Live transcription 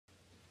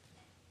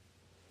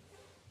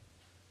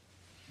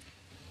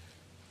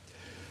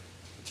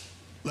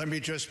Let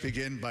me just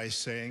begin by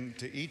saying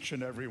to each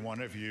and every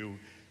one of you,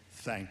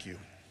 thank you.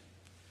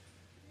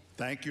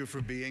 Thank you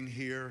for being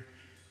here.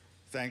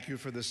 Thank you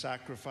for the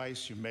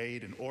sacrifice you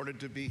made in order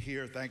to be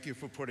here. Thank you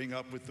for putting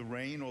up with the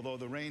rain, although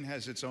the rain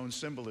has its own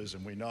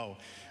symbolism. We know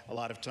a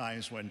lot of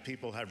times when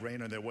people have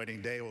rain on their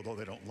wedding day, although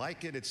they don't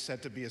like it, it's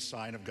said to be a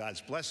sign of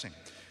God's blessing.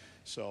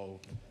 So,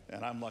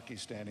 and I'm lucky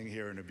standing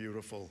here in a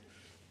beautiful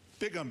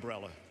big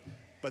umbrella.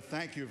 But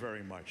thank you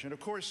very much. And of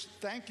course,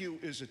 thank you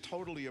is a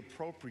totally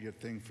appropriate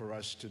thing for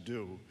us to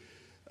do,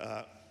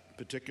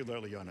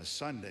 particularly on a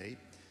Sunday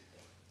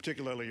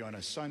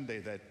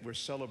that we're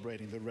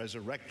celebrating the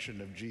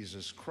resurrection of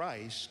Jesus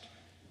Christ,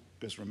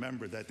 because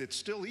remember that it's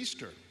still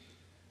Easter.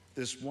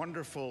 This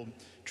wonderful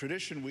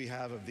tradition we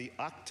have of the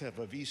octave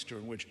of Easter,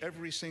 in which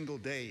every single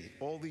day,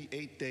 all the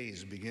 8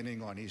 days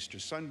beginning on Easter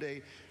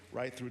Sunday,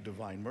 right through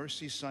Divine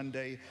Mercy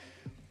Sunday,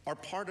 are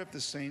part of the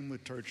same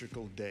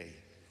liturgical day.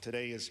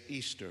 Today is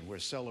Easter. We're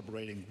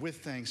celebrating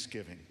with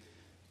thanksgiving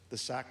the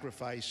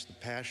sacrifice, the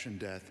passion,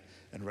 death,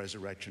 and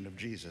resurrection of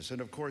Jesus.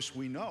 And of course,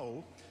 we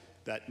know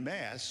that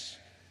Mass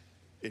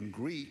in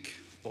Greek,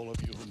 all of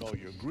you who know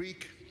your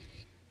Greek,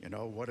 you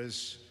know, what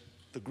is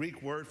the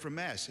Greek word for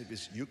Mass? It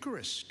is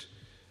Eucharist,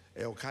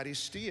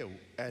 Eucharistia,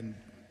 and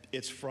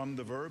it's from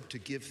the verb to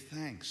give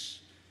thanks.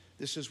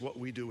 This is what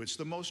we do. It's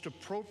the most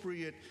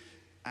appropriate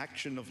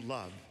action of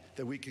love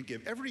that we can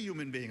give. Every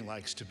human being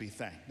likes to be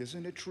thanked,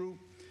 isn't it true?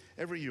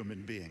 Every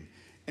human being.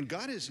 And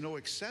God is no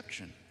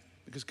exception,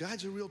 because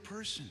God's a real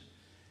person.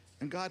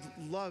 And God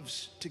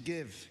loves to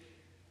give.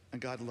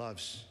 And God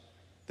loves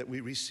that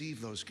we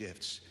receive those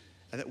gifts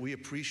and that we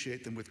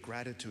appreciate them with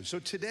gratitude. So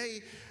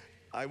today,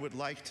 I would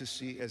like to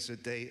see as a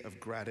day of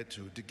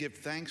gratitude, to give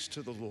thanks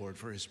to the Lord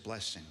for his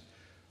blessing,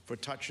 for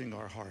touching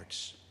our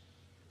hearts.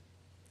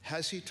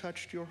 Has he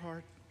touched your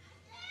heart?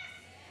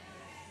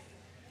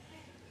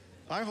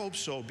 I hope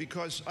so,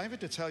 because I have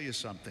to tell you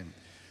something.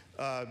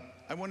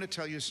 I want to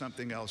tell you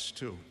something else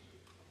too,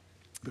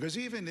 because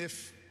even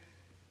if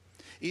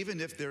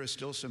there are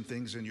still some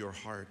things in your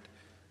heart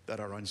that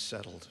are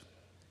unsettled,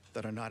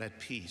 that are not at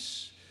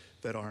peace,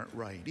 that aren't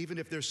right, even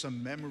if there's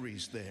some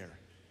memories there,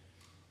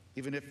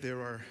 even if there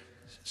are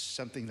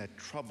something that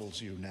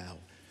troubles you now,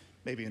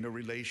 maybe in a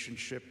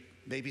relationship,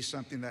 maybe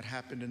something that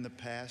happened in the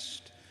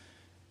past,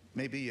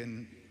 maybe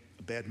in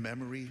a bad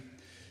memory,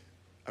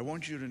 I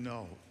want you to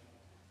know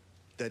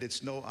that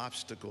it's no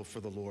obstacle for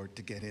the Lord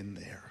to get in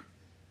there.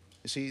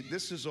 You see,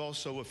 this is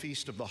also a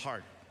feast of the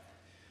heart.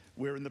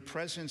 We're in the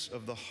presence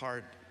of the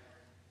heart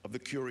of the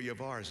Curie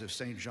of Ars, of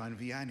St. John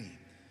Vianney,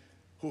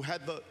 who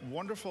had the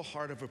wonderful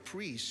heart of a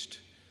priest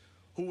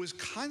who was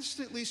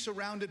constantly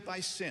surrounded by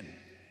sin.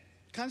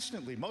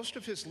 Constantly. Most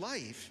of his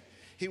life,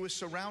 he was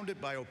surrounded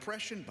by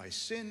oppression, by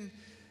sin,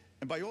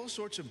 and by all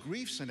sorts of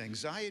griefs and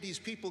anxieties.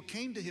 People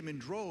came to him in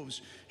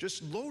droves,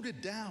 just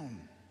loaded down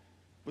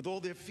with all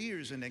their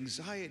fears and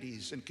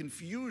anxieties and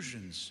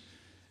confusions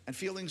and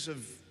feelings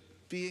of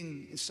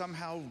being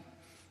somehow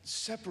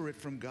separate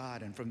from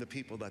God and from the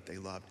people that they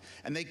loved.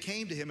 And they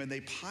came to him and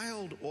they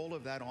piled all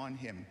of that on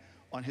him,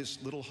 on his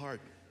little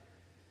heart,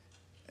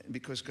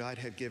 because God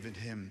had given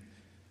him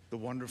the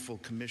wonderful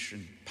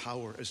commission,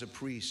 power as a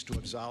priest to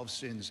absolve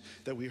sins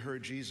that we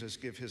heard Jesus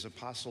give his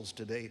apostles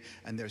today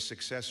and their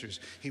successors.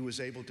 He was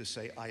able to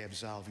say, I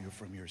absolve you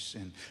from your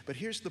sin. But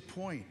here's the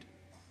point.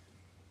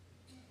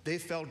 They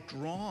felt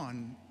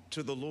drawn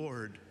to the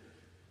Lord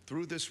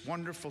through this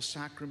wonderful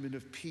sacrament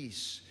of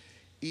peace,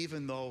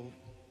 even though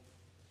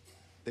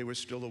they were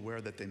still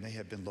aware that they may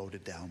have been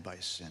loaded down by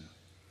sin.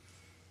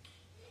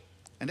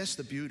 And that's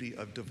the beauty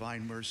of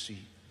divine mercy,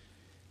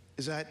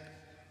 is that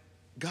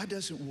God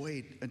doesn't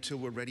wait until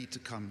we're ready to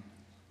come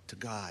to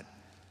God.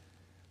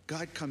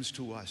 God comes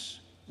to us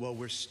while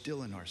we're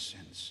still in our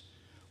sins,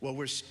 while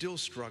we're still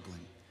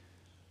struggling,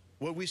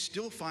 while we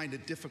still find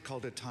it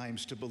difficult at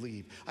times to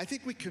believe. I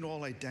think we can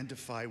all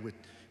identify with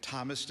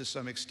Thomas to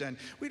some extent.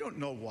 We don't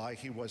know why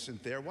he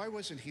wasn't there. Why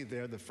wasn't he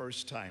there the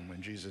first time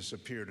when Jesus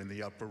appeared in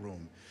the upper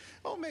room?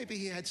 Oh, maybe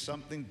he had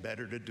something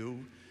better to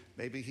do.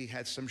 Maybe he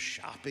had some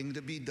shopping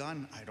to be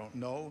done. I don't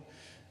know.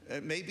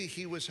 Maybe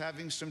he was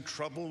having some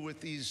trouble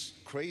with these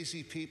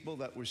crazy people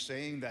that were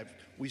saying that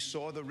we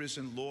saw the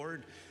risen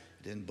Lord,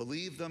 didn't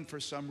believe them for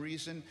some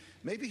reason.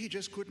 Maybe he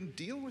just couldn't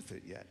deal with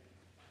it yet.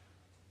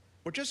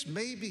 Or just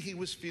maybe he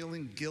was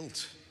feeling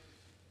guilt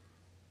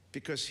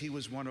because he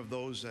was one of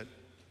those that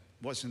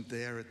wasn't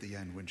there at the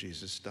end when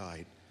Jesus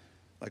died,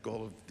 like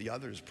all of the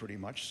others pretty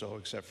much so,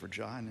 except for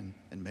John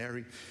and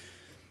Mary.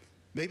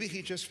 Maybe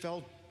he just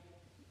felt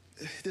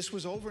this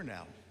was over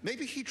now.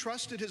 Maybe he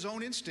trusted his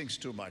own instincts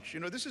too much. You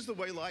know, this is the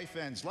way life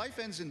ends. Life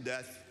ends in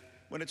death.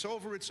 When it's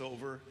over, it's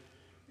over.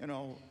 You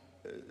know,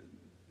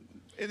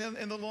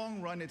 in the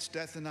long run, it's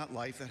death and not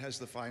life that has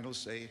the final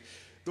say.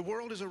 The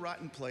world is a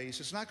rotten place.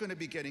 It's not going to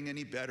be getting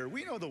any better.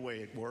 We know the way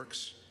it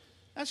works.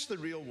 That's the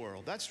real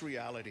world. That's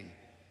reality.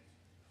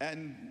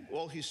 And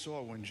all he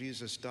saw when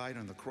Jesus died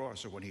on the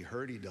cross, or when he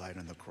heard he died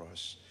on the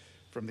cross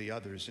from the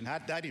others, and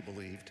that he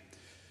believed,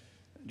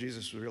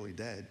 Jesus was really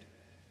dead.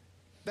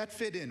 that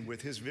fit in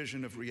with his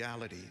vision of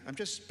reality. I'm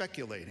just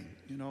speculating,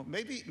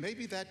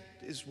 maybe that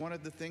is one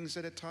of the things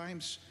that at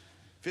times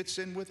fits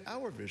in with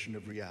our vision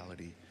of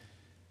reality.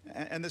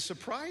 And the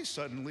surprise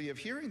suddenly of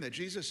hearing that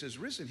Jesus is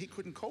risen, he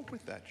couldn't cope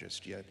with that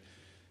just yet.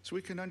 So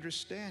we can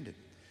understand it.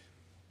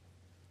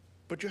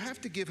 But you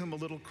have to give him a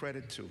little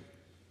credit too,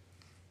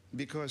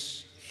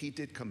 because he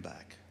did come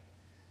back.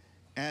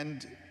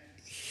 And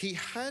he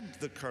had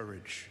the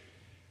courage,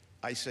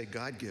 I say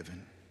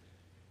God-given,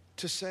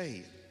 to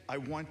say, I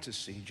want to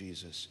see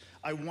Jesus.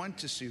 I want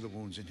to see the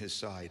wounds in his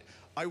side.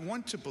 I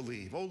want to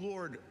believe. Oh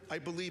Lord, I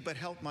believe, but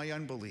help my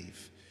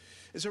unbelief.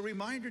 It's a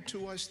reminder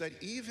to us that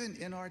even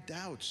in our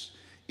doubts,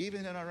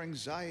 even in our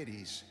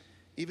anxieties,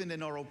 even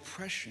in our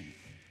oppression,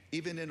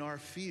 even in our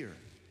fear,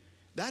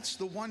 that's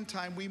the one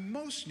time we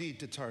most need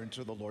to turn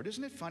to the Lord.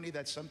 Isn't it funny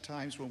that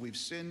sometimes when we've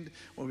sinned,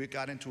 when we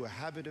got into a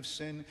habit of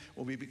sin,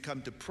 when we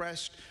become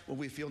depressed, when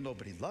we feel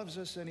nobody loves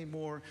us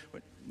anymore,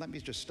 let me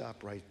just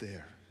stop right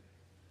there.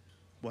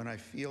 When I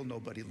feel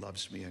nobody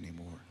loves me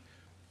anymore.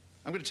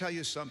 I'm going to tell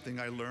you something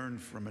I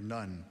learned from a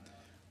nun,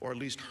 or at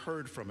least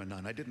heard from a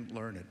nun. I didn't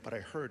learn it, but I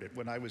heard it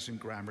when I was in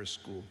grammar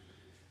school.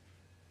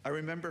 I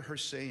remember her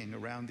saying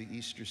around the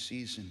Easter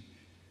season,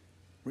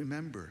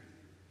 remember,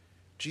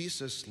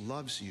 Jesus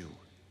loves you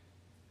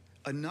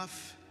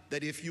enough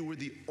that if you were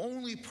the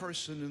only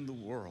person in the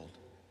world,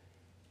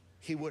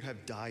 he would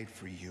have died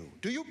for you.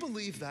 Do you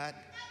believe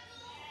that?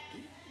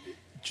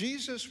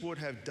 Jesus would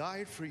have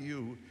died for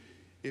you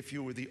if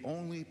you were the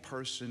only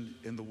person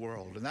in the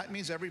world. And that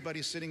means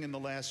everybody sitting in the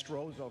last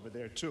rows over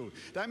there too.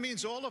 That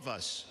means all of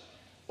us,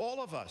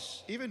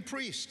 even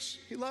priests.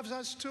 He loves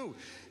us too.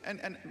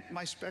 And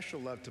my special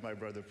love to my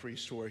brother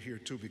priests who are here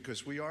too,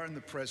 because we are in the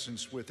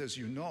presence with, as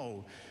you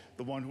know,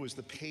 the one who is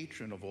the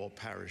patron of all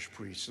parish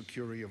priests, the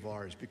curé of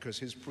ours, because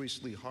his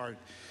priestly heart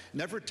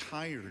never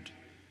tired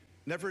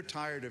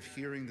of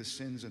hearing the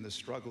sins and the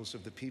struggles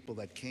of the people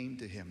that came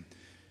to him,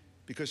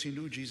 because he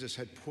knew Jesus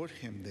had put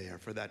him there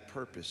for that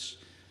purpose.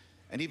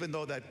 And even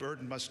though that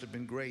burden must have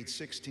been great,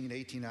 16,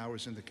 18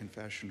 hours in the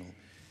confessional,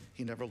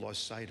 he never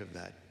lost sight of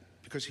that,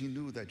 because he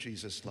knew that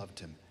Jesus loved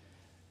him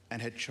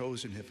and had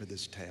chosen him for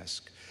this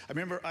task. I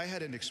remember I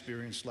had an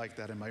experience like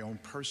that in my own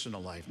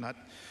personal life, not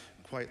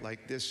quite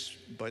like this,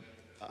 but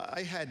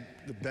I had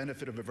the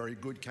benefit of a very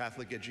good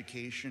Catholic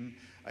education.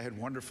 I had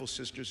wonderful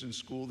sisters in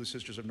school, the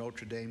Sisters of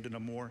Notre Dame de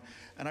Namur.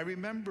 And I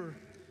remember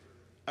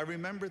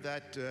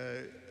that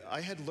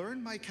I had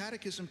learned my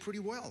catechism pretty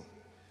well,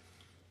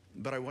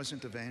 but I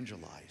wasn't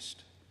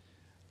evangelized.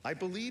 I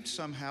believed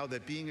somehow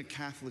that being a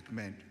Catholic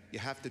meant you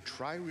have to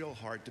try real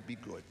hard to be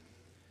good.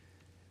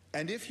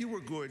 And if you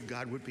were good,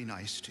 God would be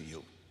nice to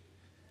you.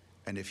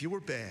 And if you were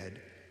bad,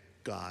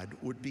 God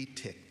would be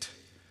ticked.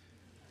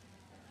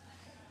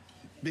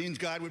 Means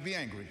God would be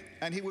angry,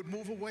 and he would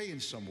move away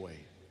in some way.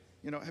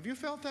 Have you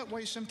felt that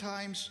way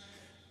sometimes?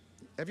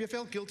 Have you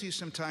felt guilty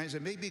sometimes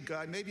that maybe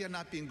God, maybe I'm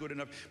not being good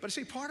enough? But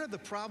see, part of the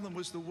problem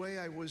was the way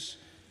I was,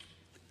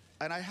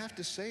 and I have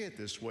to say it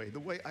this way, the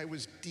way I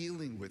was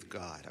dealing with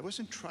God. I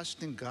wasn't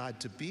trusting God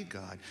to be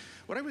God.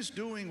 What I was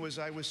doing was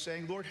I was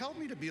saying, Lord, help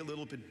me to be a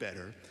little bit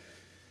better,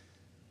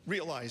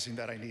 realizing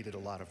that I needed a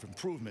lot of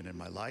improvement in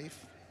my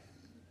life.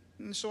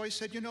 And so I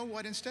said, you know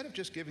what, instead of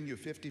just giving you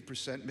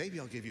 50%, maybe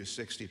I'll give you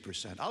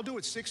 60%. I'll do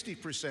it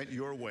 60%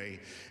 your way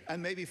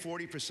and maybe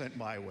 40%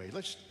 my way.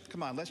 Let's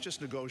just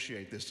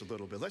negotiate this a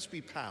little bit. Let's be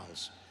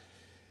pals.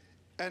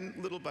 And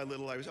little by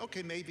little I was,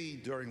 okay,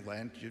 maybe during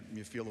Lent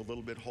you feel a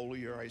little bit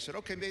holier. I said,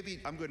 okay, maybe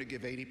I'm going to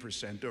give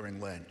 80% during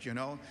Lent,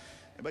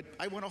 But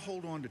I want to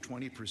hold on to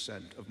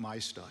 20% of my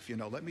stuff,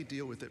 let me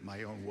deal with it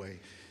my own way.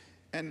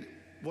 And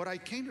what I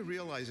came to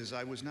realize is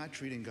I was not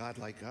treating God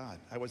like God.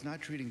 I was not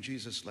treating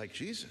Jesus like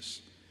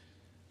Jesus.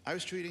 I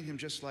was treating him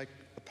just like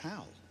a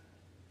pal,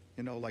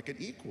 like an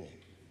equal.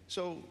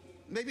 So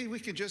maybe we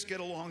can just get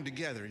along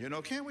together,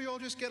 Can't we all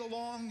just get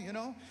along,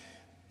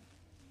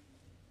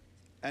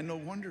 And no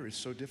wonder it's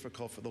so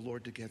difficult for the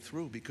Lord to get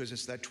through, because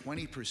it's that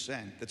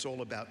 20% that's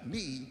all about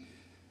me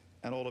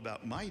and all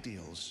about my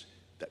deals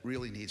that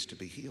really needs to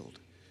be healed.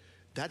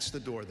 That's the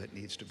door that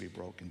needs to be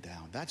broken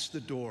down. That's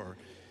the door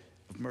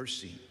of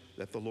mercy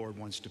that the Lord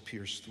wants to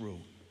pierce through,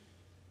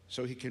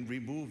 so he can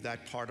remove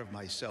that part of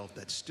myself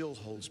that still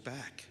holds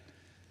back,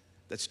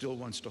 that still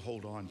wants to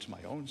hold on to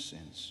my own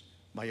sins,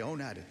 my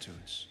own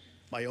attitudes,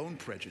 my own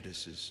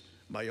prejudices,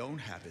 my own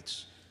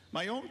habits,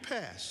 my own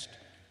past,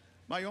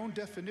 my own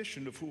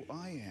definition of who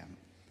I am,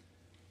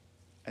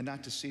 and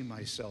not to see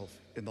myself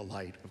in the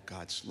light of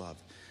God's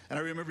love. And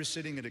I remember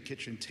sitting at a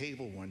kitchen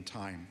table one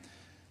time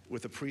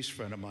with a priest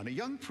friend of mine, a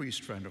young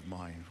priest friend of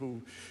mine,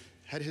 who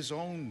had his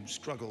own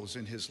struggles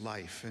in his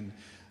life. And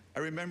I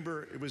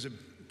remember it was a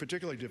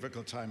particularly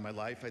difficult time in my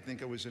life. I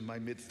think I was in my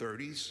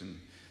mid-30s, and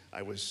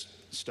I was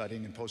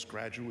studying in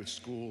postgraduate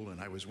school,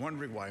 and I was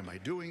wondering, why am I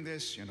doing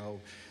this?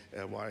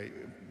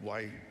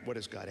 What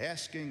is God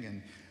asking?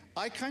 And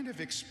I kind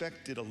of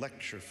expected a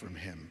lecture from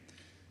him,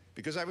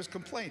 because I was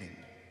complaining,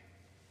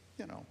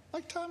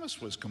 like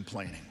Thomas was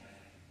complaining.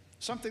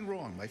 Something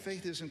wrong. My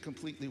faith isn't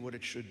completely what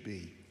it should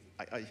be.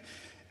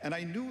 And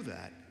I knew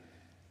that.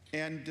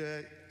 And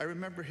I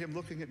remember him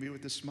looking at me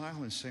with a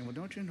smile and saying, well,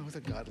 don't you know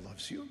that God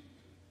loves you?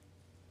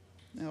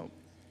 Now,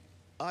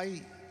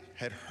 I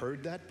had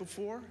heard that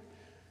before,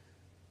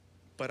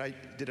 but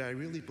did I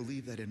really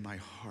believe that in my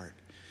heart?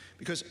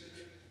 Because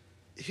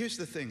here's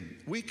the thing.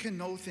 We can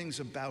know things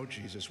about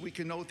Jesus. We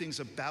can know things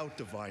about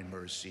divine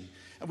mercy.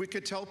 And we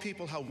could tell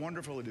people how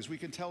wonderful it is. We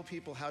can tell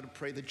people how to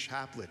pray the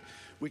chaplet.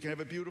 We can have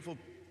a beautiful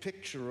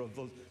picture of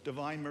the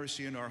divine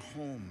mercy in our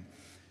home.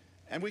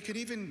 And we could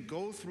even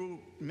go through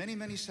many,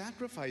 many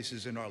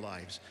sacrifices in our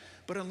lives.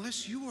 But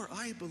unless you or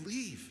I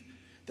believe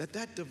that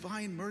that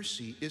divine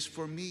mercy is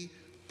for me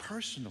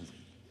personally.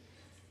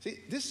 See,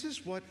 this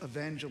is what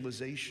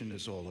evangelization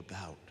is all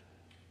about.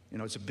 You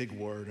know, it's a big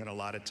word, and a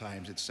lot of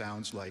times it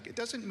sounds like, it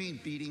doesn't mean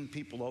beating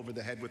people over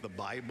the head with the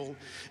Bible.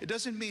 It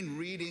doesn't mean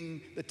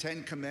reading the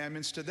 10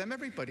 Commandments to them.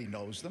 Everybody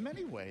knows them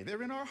anyway.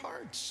 They're in our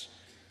hearts.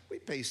 We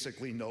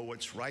basically know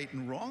what's right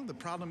and wrong. The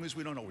problem is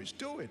we don't always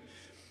do it.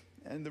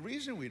 And the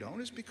reason we don't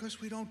is because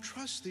we don't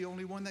trust the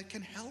only one that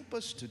can help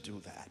us to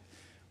do that.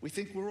 We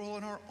think we're all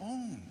on our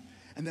own,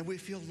 and then we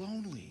feel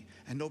lonely,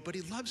 and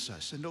nobody loves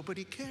us, and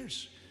nobody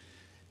cares.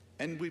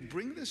 And we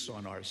bring this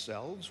on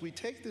ourselves. We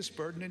take this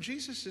burden, and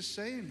Jesus is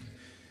saying,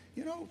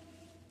 you know,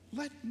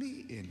 let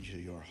me into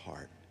your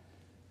heart.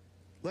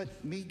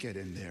 Let me get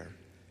in there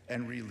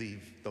and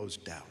relieve those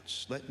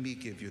doubts. Let me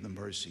give you the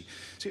mercy.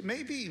 See,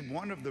 maybe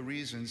one of the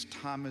reasons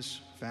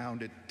Thomas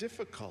found it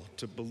difficult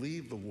to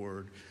believe the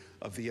word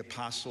of the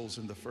apostles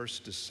and the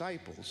first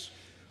disciples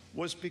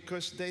was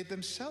because they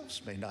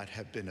themselves may not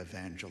have been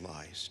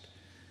evangelized.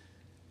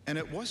 And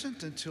it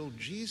wasn't until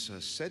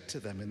Jesus said to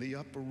them in the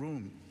upper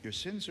room, your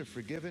sins are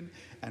forgiven,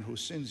 and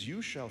whose sins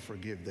you shall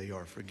forgive, they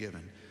are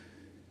forgiven.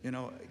 You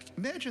know,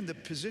 imagine the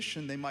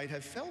position they might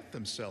have felt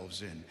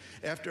themselves in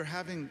after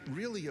having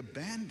really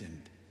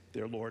abandoned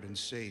their Lord and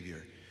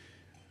Savior.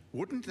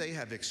 Wouldn't they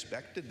have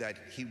expected that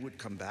he would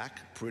come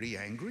back pretty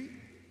angry,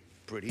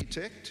 pretty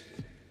ticked,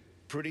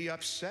 pretty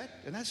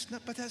upset?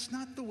 But that's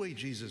not the way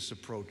Jesus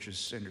approaches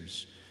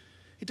sinners.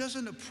 He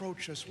doesn't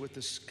approach us with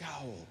a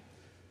scowl,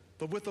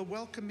 but with a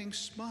welcoming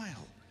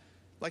smile,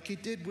 like he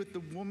did with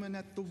the woman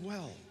at the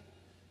well,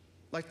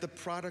 like the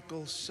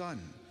prodigal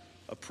son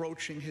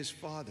approaching his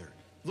father,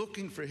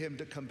 looking for him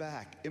to come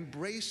back,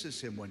 embraces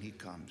him when he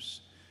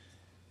comes.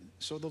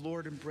 So the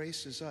Lord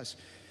embraces us.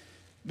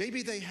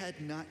 Maybe they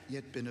had not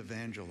yet been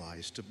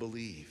evangelized to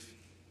believe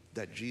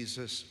that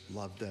Jesus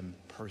loved them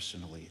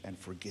personally and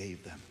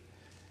forgave them.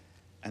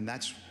 And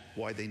that's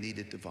why they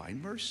needed divine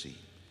mercy.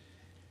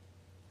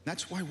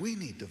 That's why we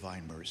need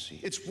divine mercy.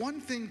 It's one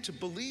thing to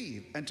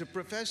believe and to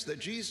profess that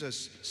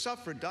Jesus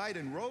suffered, died,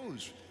 and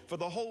rose for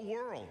the whole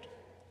world.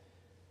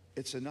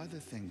 It's another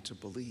thing to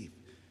believe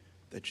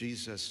that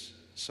Jesus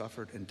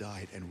suffered and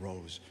died and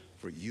rose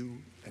for you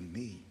and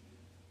me,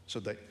 so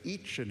that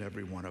each and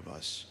every one of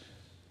us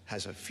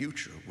has a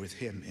future with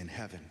him in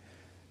heaven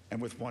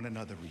and with one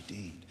another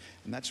redeemed.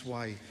 And that's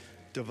why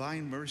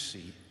divine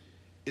mercy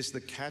is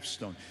the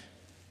capstone.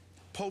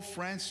 Pope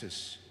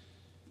Francis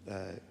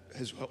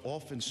has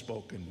often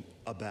spoken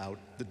about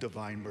the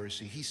divine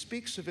mercy. He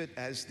speaks of it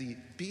as the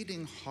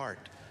beating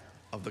heart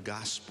of the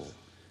gospel.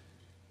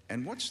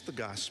 And what's the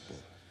gospel?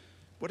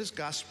 What does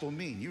gospel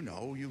mean? You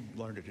know, you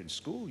learned it in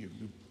school, you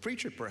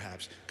preach it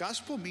perhaps.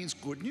 Gospel means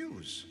good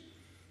news.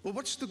 Well,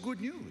 what's the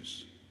good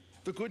news?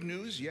 The good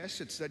news,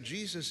 yes, it's that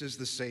Jesus is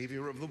the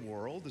Savior of the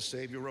world, the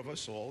Savior of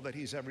us all, that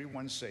he's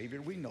everyone's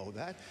Savior. We know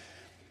that.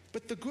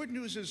 But the good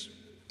news is,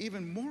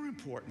 even more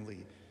importantly,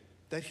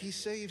 that he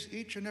saves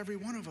each and every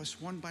one of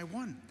us one by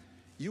one,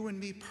 you and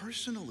me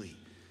personally.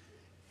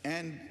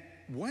 And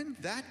when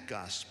that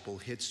gospel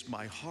hits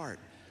my heart,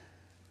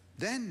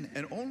 then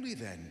and only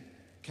then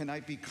can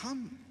I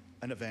become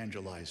an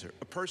evangelizer,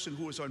 a person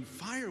who is on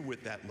fire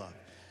with that love.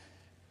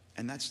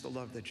 And that's the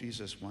love that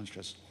Jesus wants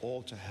us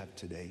all to have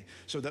today,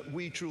 so that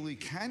we truly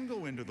can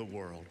go into the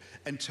world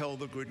and tell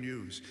the good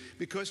news.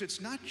 Because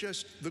it's not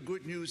just the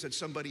good news that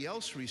somebody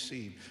else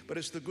received, but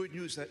it's the good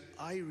news that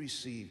I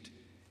received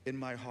in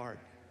my heart,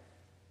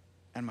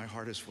 and my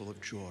heart is full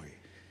of joy.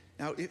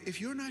 Now, if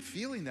you're not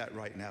feeling that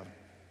right now,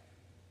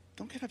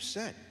 don't get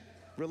upset.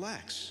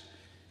 Relax.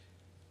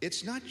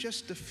 It's not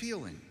just a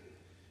feeling.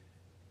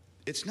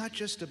 It's not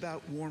just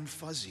about warm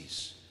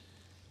fuzzies.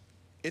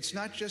 It's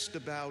not just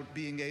about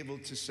being able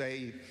to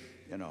say,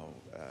 you know,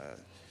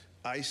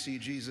 I see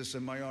Jesus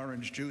in my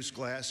orange juice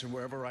glass and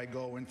wherever I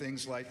go and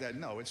things like that.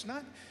 No, it's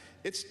not.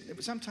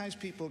 Sometimes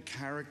people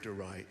caricature.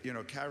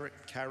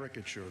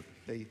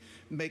 They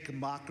make a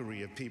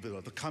mockery of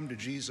people, the come to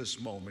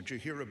Jesus moment you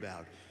hear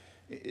about.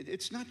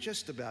 It's not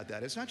just about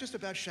that. It's not just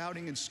about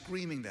shouting and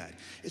screaming that.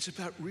 It's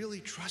about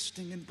really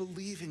trusting and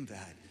believing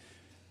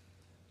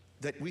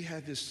that we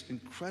have this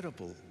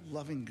incredible,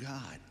 loving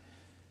God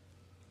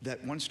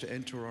that wants to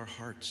enter our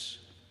hearts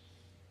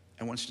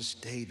and wants to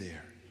stay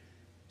there,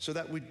 so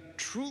that we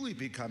truly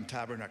become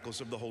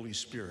tabernacles of the Holy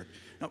Spirit.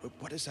 Now,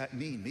 what does that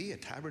mean? Me, a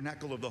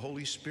tabernacle of the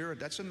Holy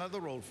Spirit? That's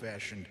another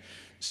old-fashioned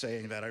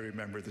saying that I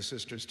remember the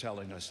sisters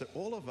telling us, that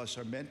all of us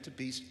are meant to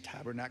be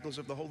tabernacles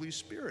of the Holy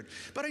Spirit.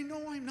 But I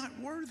know I'm not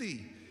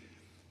worthy.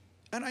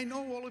 And I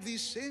know all of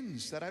these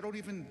sins that I don't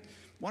even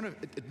want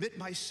to admit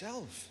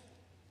myself.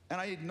 And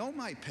I know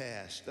my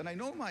past, and I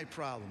know my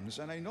problems,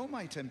 and I know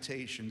my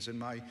temptations and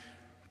my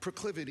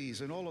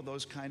proclivities and all of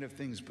those kind of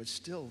things. But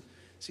still,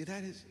 see,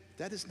 that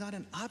is not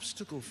an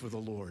obstacle for the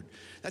Lord.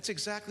 That's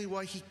exactly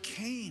why he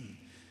came.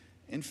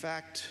 In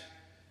fact,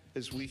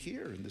 as we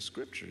hear in the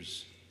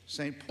scriptures,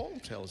 St. Paul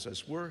tells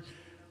us, where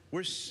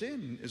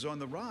sin is on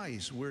the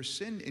rise, where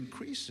sin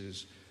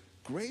increases,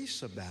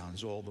 grace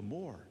abounds all the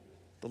more.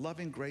 The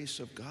loving grace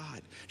of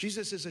God.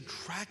 Jesus is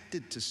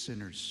attracted to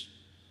sinners,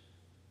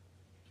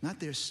 not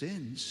their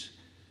sins,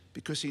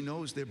 because he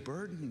knows they're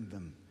burdening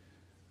them.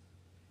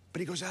 But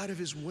he goes out of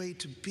his way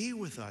to be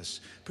with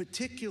us,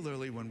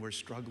 particularly when we're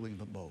struggling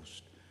the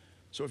most.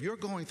 So if you're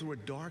going through a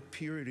dark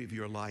period of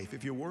your life,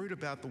 if you're worried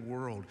about the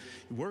world,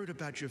 worried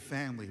about your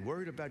family,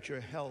 worried about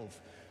your health,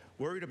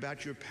 worried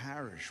about your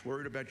parish,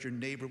 worried about your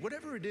neighbor,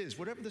 whatever it is,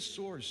 whatever the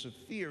source of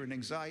fear and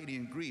anxiety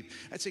and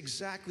grief, that's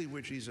exactly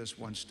where Jesus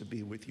wants to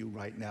be with you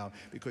right now,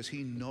 because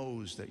he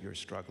knows that you're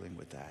struggling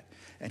with that,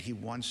 and he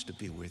wants to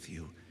be with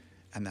you,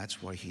 and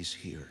that's why he's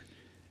here,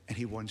 and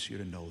he wants you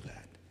to know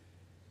that.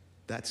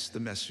 That's the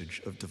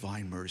message of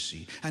divine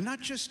mercy, and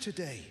not just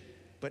today,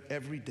 but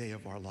every day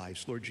of our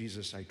lives. Lord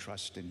Jesus, I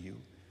trust in you.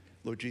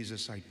 Lord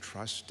Jesus, I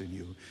trust in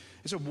you.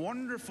 It's a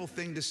wonderful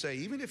thing to say,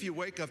 even if you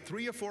wake up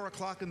 3 or 4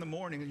 o'clock in the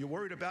morning and you're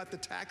worried about the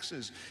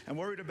taxes and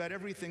worried about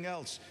everything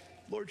else.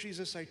 Lord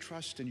Jesus, I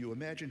trust in you.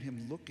 Imagine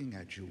him looking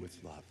at you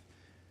with love,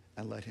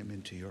 and let him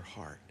into your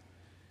heart.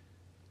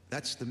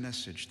 That's the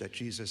message that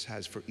Jesus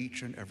has for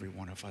each and every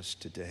one of us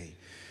today.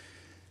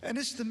 And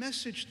it's the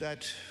message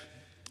that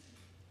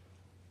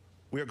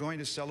we are going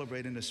to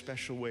celebrate in a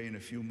special way in a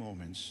few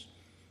moments,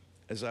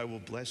 as I will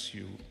bless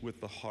you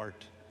with the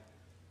heart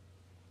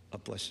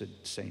of Blessed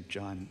St.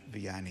 John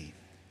Vianney,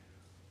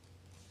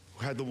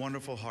 who had the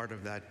wonderful heart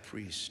of that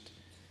priest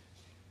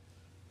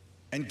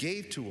and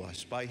gave to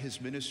us by his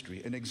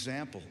ministry an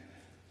example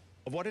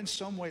of what in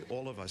some way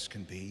all of us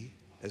can be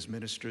as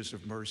ministers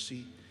of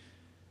mercy,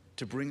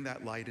 to bring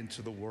that light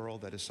into the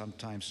world that is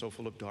sometimes so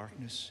full of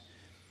darkness.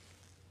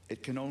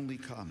 It can only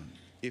come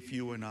if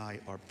you and I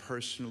are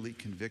personally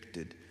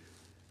convicted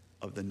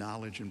of the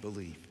knowledge and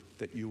belief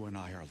that you and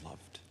I are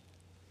loved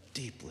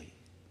deeply.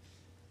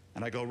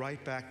 And I go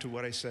right back to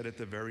what I said at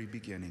the very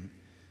beginning,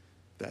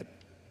 that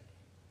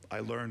I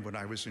learned when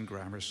I was in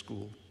grammar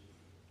school,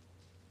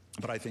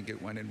 but I think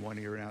it went in one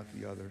ear and out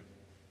the other,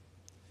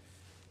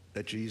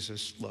 that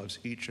Jesus loves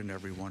each and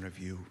every one of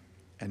you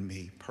and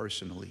me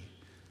personally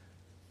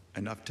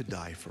enough to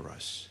die for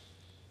us,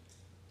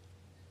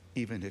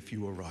 even if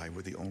you or I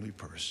were the only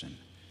person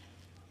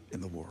in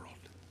the world.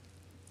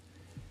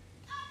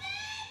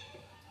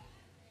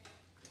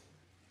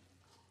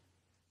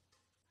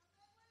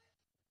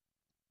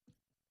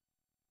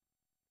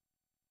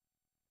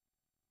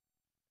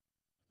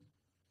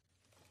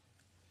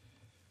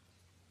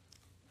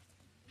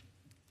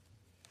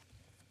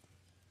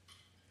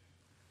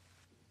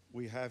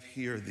 We have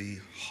here the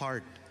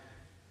heart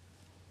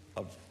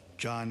of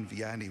John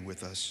Vianney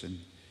with us, and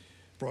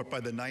brought by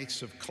the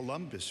Knights of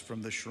Columbus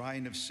from the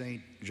shrine of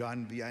St.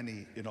 John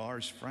Vianney in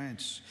Ars,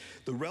 France.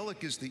 The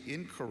relic is the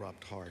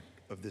incorrupt heart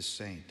of this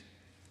saint.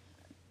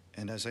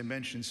 And as I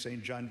mentioned,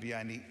 St. John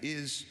Vianney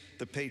is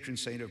the patron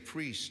saint of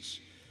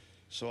priests.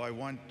 So I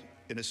want,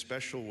 in a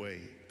special way,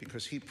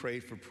 because he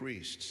prayed for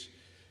priests,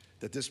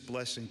 that this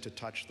blessing to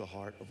touch the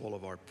heart of all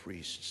of our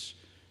priests,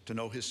 to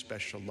know his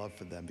special love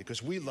for them,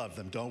 because we love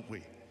them, don't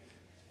we?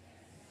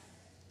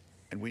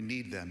 And we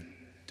need them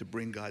to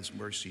bring God's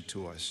mercy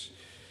to us.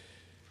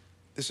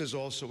 This is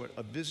also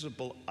a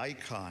visible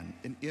icon,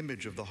 an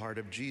image of the heart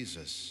of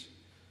Jesus.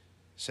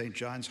 St.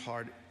 John's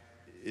heart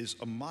is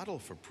a model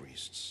for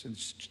priests. And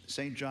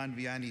St. John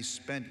Vianney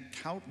spent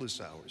countless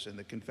hours in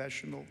the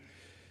confessional,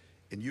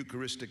 in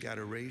Eucharistic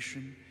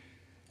adoration,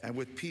 and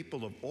with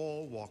people of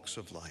all walks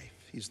of life.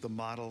 He's the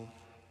model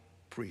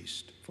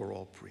priest for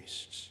all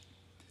priests.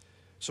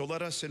 So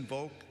let us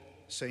invoke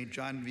St.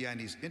 John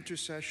Vianney's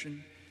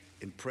intercession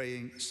in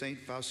praying St.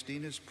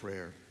 Faustina's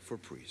prayer for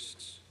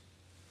priests.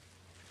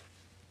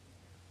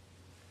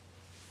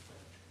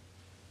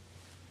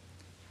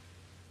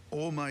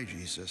 O my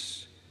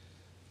Jesus,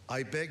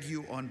 I beg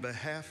you on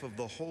behalf of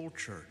the whole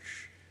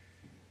church,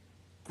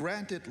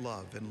 grant it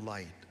love and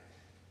light,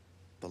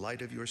 the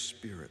light of your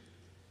Spirit,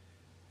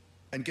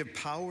 and give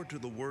power to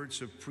the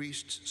words of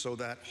priests so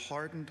that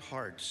hardened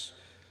hearts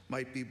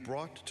might be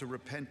brought to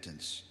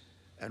repentance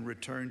and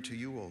return to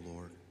you, O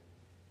Lord.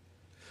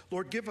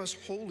 Lord, give us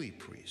holy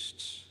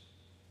priests.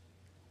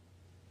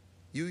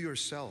 You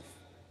yourself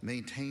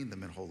maintain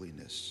them in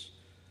holiness.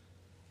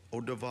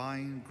 O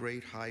divine,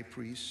 great high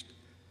priest,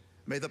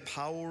 may the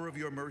power of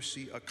your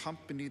mercy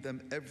accompany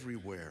them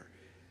everywhere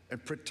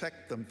and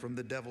protect them from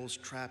the devil's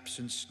traps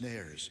and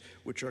snares,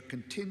 which are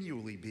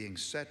continually being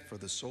set for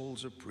the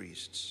souls of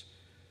priests.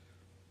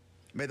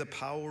 May the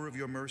power of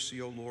your mercy,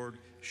 O Lord,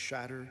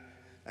 shatter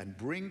and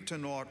bring to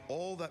naught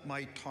all that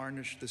might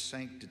tarnish the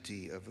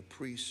sanctity of a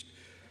priest,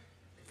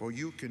 for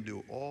you can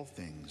do all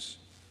things.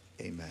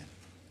 Amen.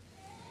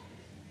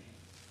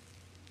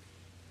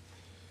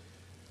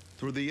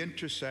 through the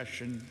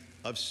intercession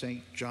of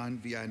St.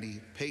 John Vianney,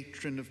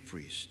 patron of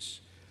priests,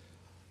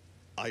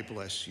 I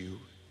bless you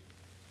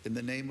in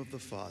the name of the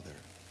Father,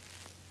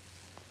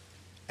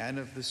 and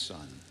of the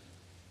Son,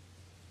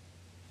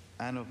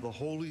 and of the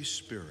Holy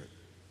Spirit.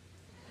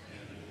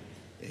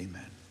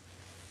 Amen.